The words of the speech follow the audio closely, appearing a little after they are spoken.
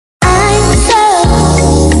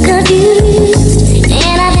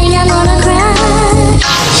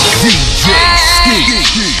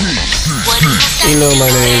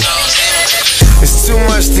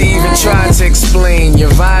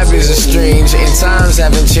And times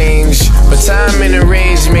haven't changed, but time and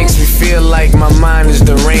rage makes me feel like my mind is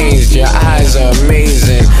deranged. Your eyes are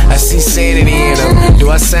amazing, I see sanity in them. Do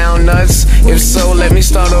I sound nuts? If so, let me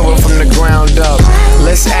start over from the ground up.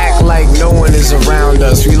 Let's act like no one is around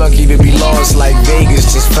us. We lucky to be lost like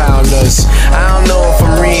Vegas just found us. I don't know if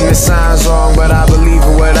I'm reading the signs wrong, but I believe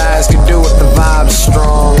in what eyes can do if the vibe's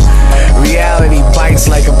strong. Reality bites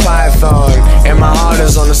like a python, and my heart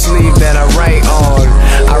is on the sleeve that I write on.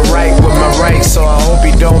 I write with my right, so I hope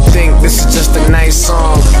you don't think this is just a nice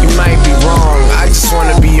song. You might be wrong, I just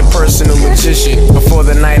wanna be a personal magician before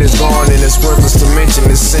the night is gone and it's worthless to mention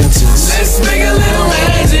this sentence. Let's make a little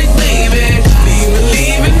magic, baby. Do you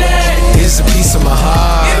believe in that? Here's a piece of my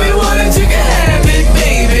heart. If you wanted, you can have it,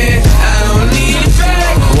 baby. I don't need it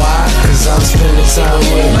back. Why? Cause I'm spending time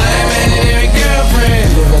with my imaginary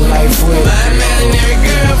girlfriend. Living life with my imaginary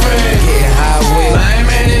girlfriend. Getting high with my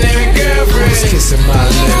imaginary girlfriend. Who's kissing my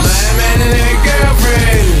lips? My imaginary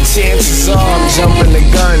girlfriend. Chances are I'm jumping the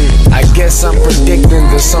gun. I guess I'm predicting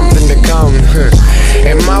there's something to come.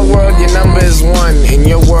 In my world, your number is 1. In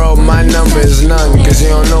your world, my number is none. Cause you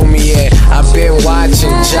don't know me yet. I've been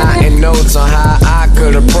watching, jotting notes on how I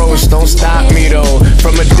could approach. Don't stop me though.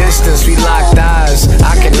 From a distance, we locked eyes.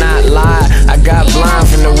 I cannot lie, I got blind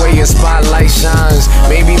from the way your spotlight shines.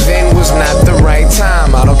 Maybe then was not the right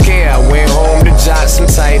time. I don't care, I went home to jot some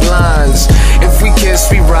tight lines. If we kiss,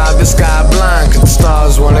 we rob the sky blind. Cause the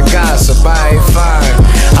stars wanna gossip, I ain't fine.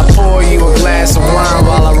 I pour you a glass of wine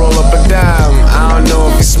while I roll up a dime. I don't know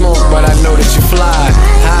if you smoke, but I know that you fly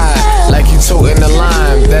high, like you toting the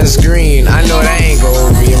lime. That's green, I know that ain't go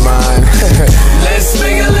over your mind. Let's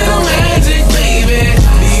make a little magic, baby.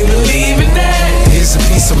 Do you believe in that? Here's a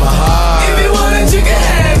piece of my heart. If you wanted, you can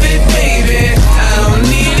have it, baby. I don't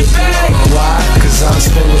need it back. Why? Cause I'm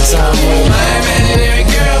spending time with my imaginary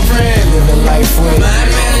girlfriend. Living life with my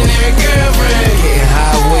imaginary girlfriend. Getting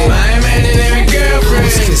high with my imaginary girlfriend.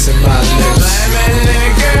 Who's kissing my lips? My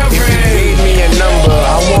imaginary girlfriend. If you gave me a number,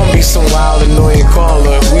 I won't be some wild, annoying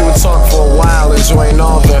caller. We would talk for a while, enjoying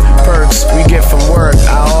all the perks we get from work.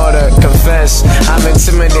 I ought to confess, I'm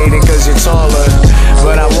intimidated cause you're taller,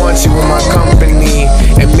 but I want you in my company.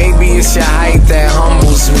 And maybe it's your height that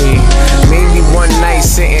humbles me. Maybe one night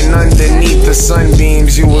sitting underneath the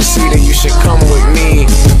sunbeams, you will see that you should come with me.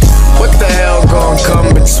 What the hell gon'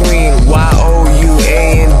 come between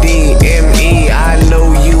YOUANDME? I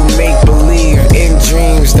know you make believe in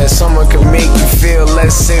dreams that someone can make you feel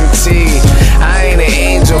less empty. I ain't an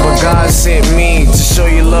angel, but God sent me to show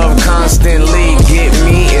you love constantly. Get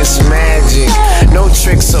me, it's magic. No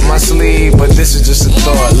tricks up my sleeve, but this is just a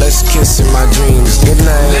thought. Let's kiss in my dreams. Good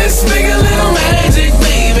night. Let's make a little magic,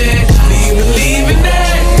 baby. Do you believe in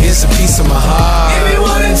that? Here's a piece of my heart. If you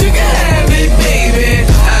wanted, you can have it, baby.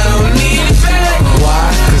 I don't need it back. Why?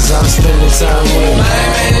 Cause I'm spending time with my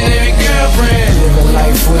imaginary girlfriend. Living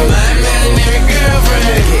life with my imaginary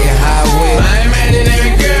girlfriend. Getting high with my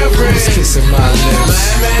imaginary girlfriend. Who's kissing my lips? My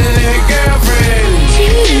imaginary girlfriend.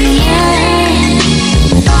 Tonight,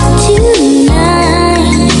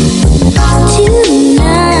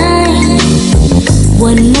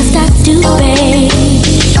 what must I do, babe?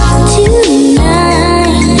 Tonight,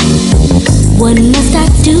 what must I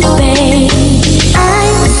do, babe?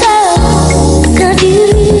 I'm so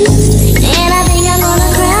confused, and I think I'm gonna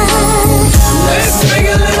cry. Let's make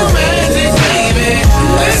a little magic, baby.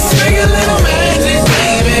 Let's make a little magic,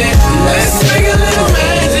 baby. Let's make a little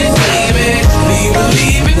magic, baby. Do you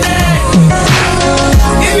believe in that?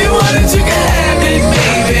 If you wanted, you can have it,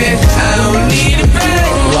 baby. I don't need it back.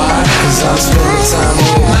 Why? Cause I'm spending time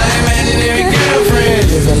with my imaginary girlfriend.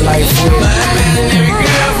 Living life with my imaginary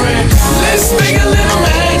girlfriend. Let's make a little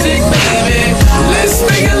magic, baby. Let's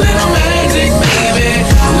make a little magic, baby.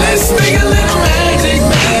 Let's make a little magic,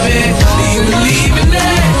 baby. Do you believe in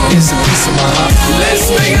that? Here's a piece of my heart. Let's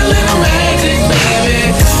make a little magic,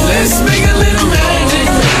 baby. Let's make a little magic,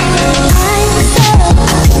 baby. I'm so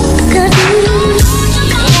confused,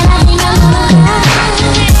 and I think I'm gonna cry.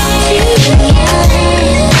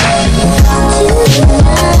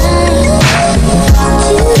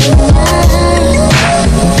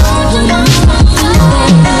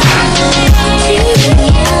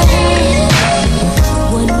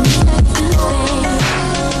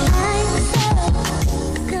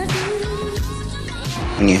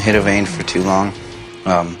 When you hit a vein for too long,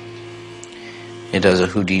 it does a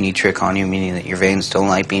Houdini trick on you, meaning that your veins don't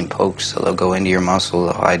like being poked, so they'll go into your muscle,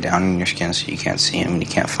 they'll hide down in your skin so you can't see them and you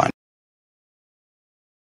can't find